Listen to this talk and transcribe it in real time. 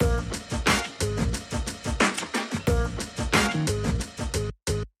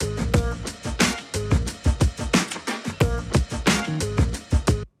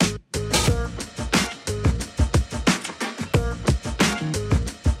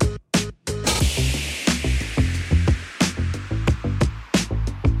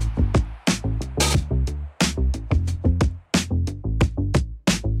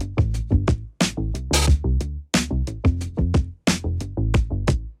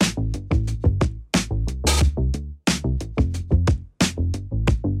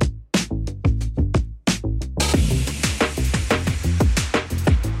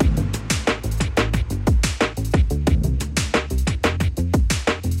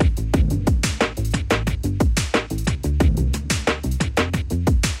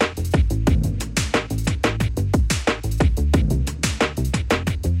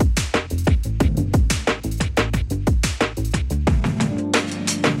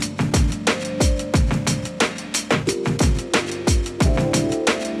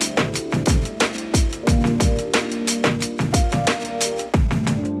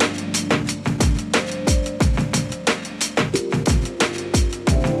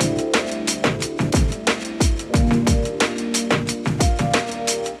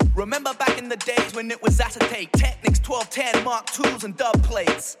acetate, Technics 1210, Mark IIs and dub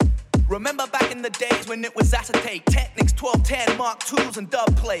plates. Remember back in the days when it was acetate, Technics 1210, Mark IIs and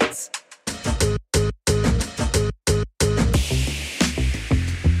dub plates.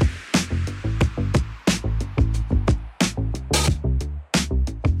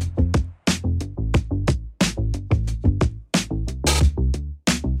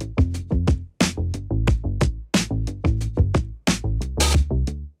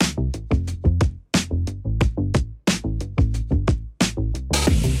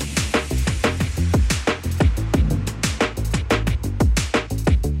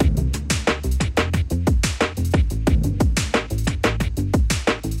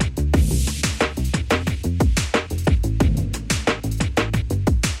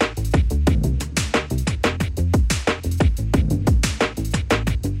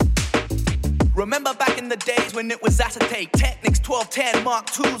 Remember back in the days when it was acetate, Technics 1210, Mark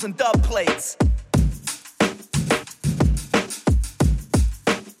IIs and dub plates.